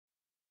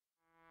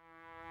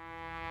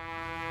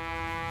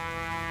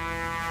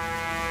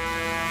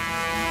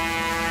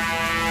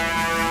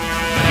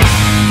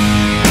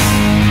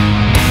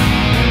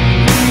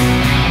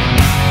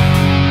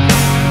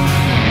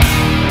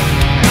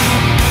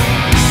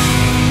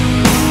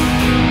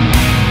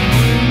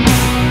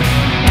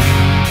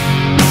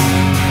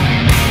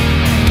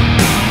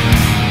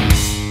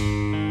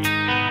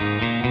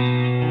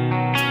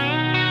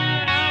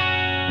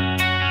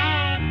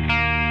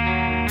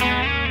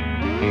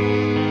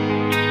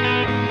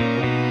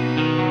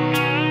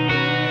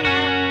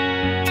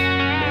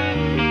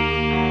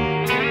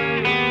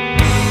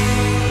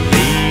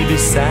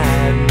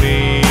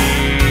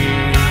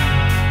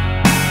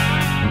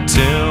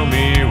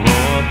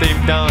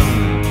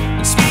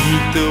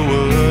the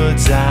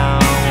words I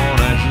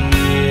wanna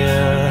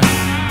hear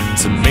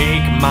to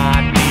make my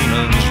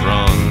demons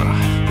run.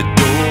 The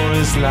door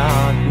is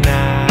locked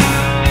now,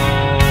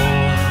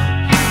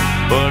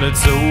 but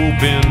it's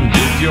open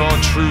if you're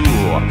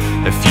true.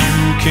 If you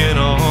can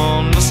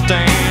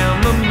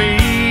understand the me,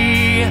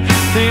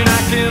 then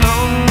I can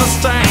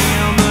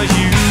understand the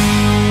you.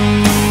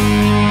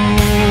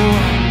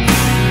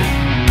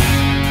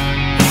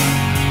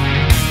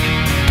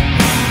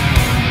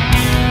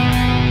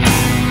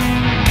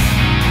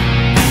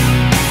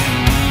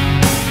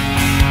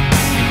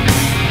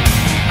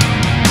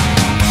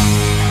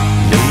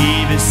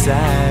 Lay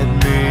beside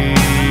me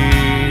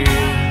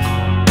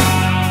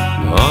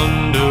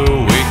under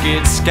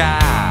wicked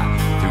sky,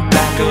 through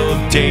black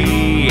of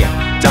day,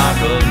 dark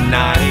of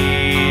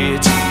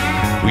night.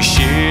 We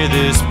share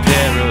this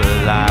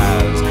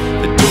paralyzed.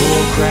 The door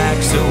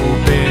cracks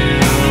open,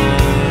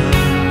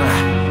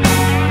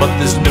 but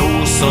there's no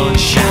sun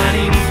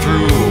shining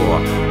through,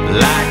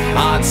 like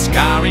hot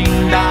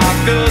scarring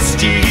darker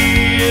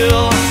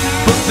steel.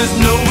 But there's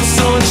no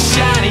sun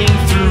shining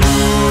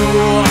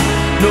through.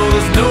 No,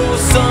 there's no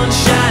sun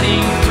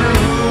shining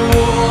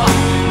through.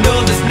 No,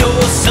 there's no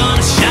sun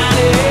shining.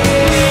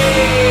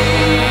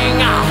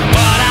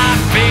 What I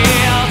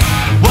felt,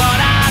 what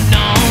I've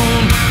known,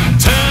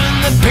 turn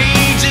the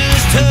pages,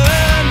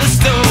 turn the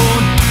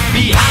stone.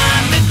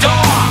 Behind the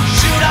door,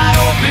 should I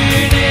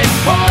open it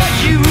for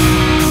you?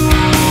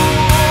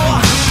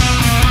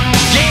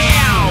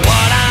 Yeah,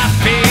 what I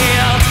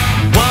felt,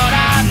 what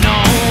I've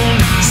known,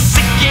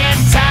 sick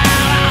and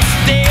tired, I'll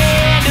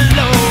stand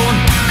alone.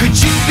 Could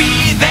you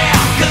be there?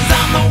 'Cause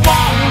I'm the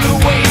one who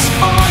waits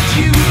for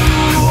you.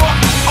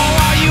 Or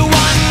are you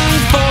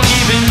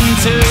unforgiven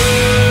too?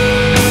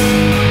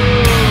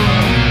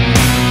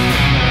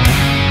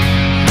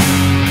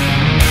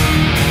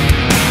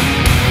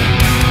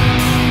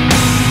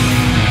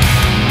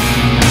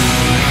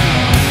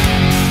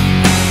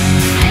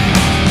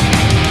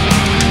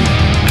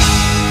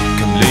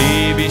 Come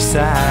lay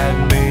beside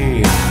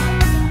me.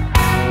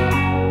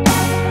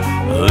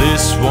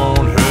 This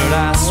won't hurt,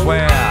 I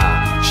swear.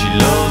 She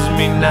loves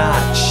me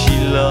not, she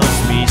loves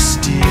me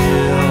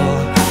still,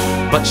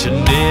 but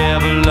she'll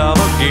never love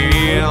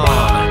again.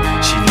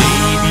 She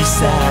lay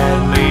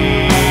beside me,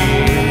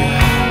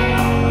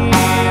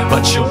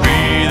 but she'll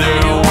be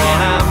there when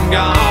I'm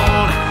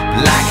gone,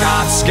 like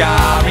hot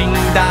scarring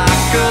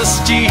darker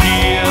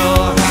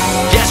steel.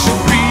 Yeah,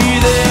 she'll be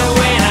there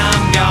when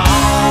I'm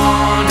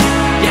gone.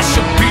 Yeah,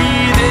 she'll be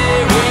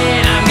there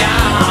when I'm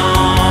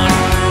gone.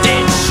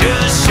 Then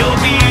she'll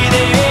be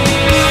there.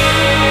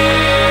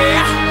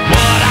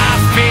 What I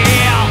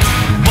feel,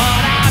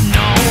 what I've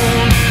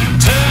known,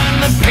 turn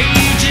the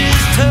pages,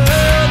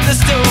 turn the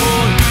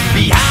stone.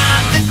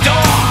 Behind the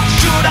door,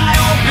 should I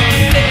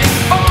open it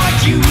for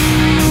you?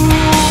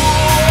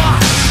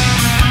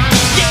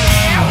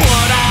 Yeah,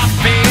 what I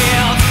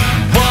felt,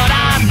 what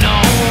I've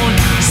known,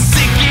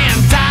 sick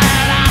and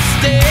tired, I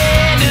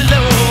stand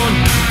alone.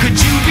 Could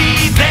you be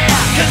there?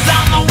 'Cause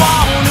I'm the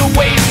one who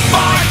waits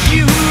for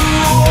you.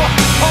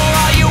 Or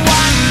are you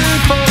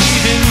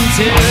unforgiven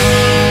too?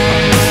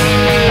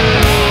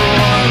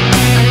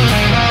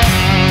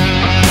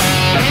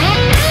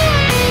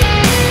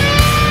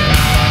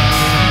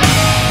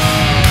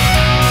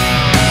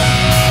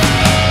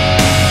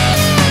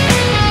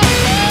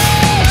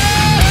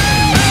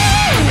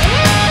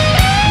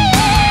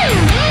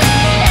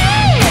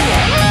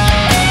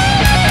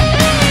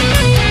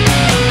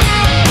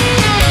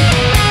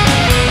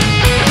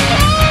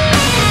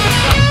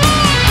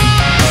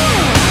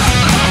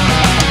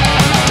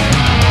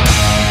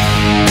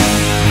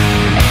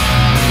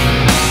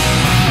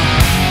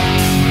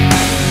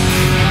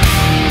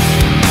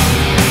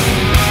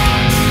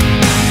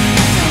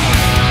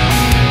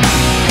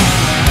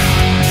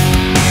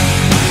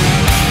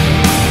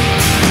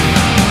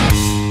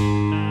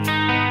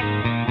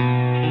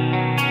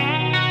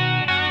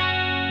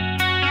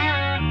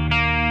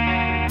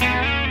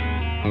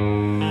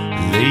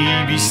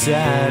 Lay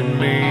beside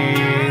me.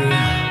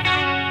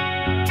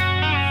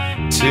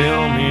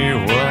 Tell me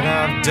what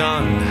I've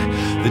done.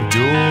 The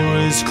door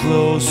is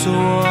closed, so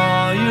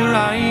are your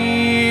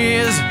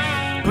eyes.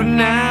 But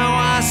now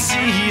I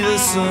see the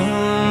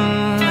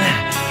sun.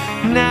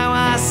 Now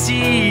I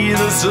see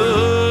the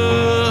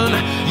sun.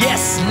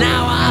 Yes,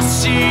 now I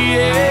see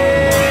it.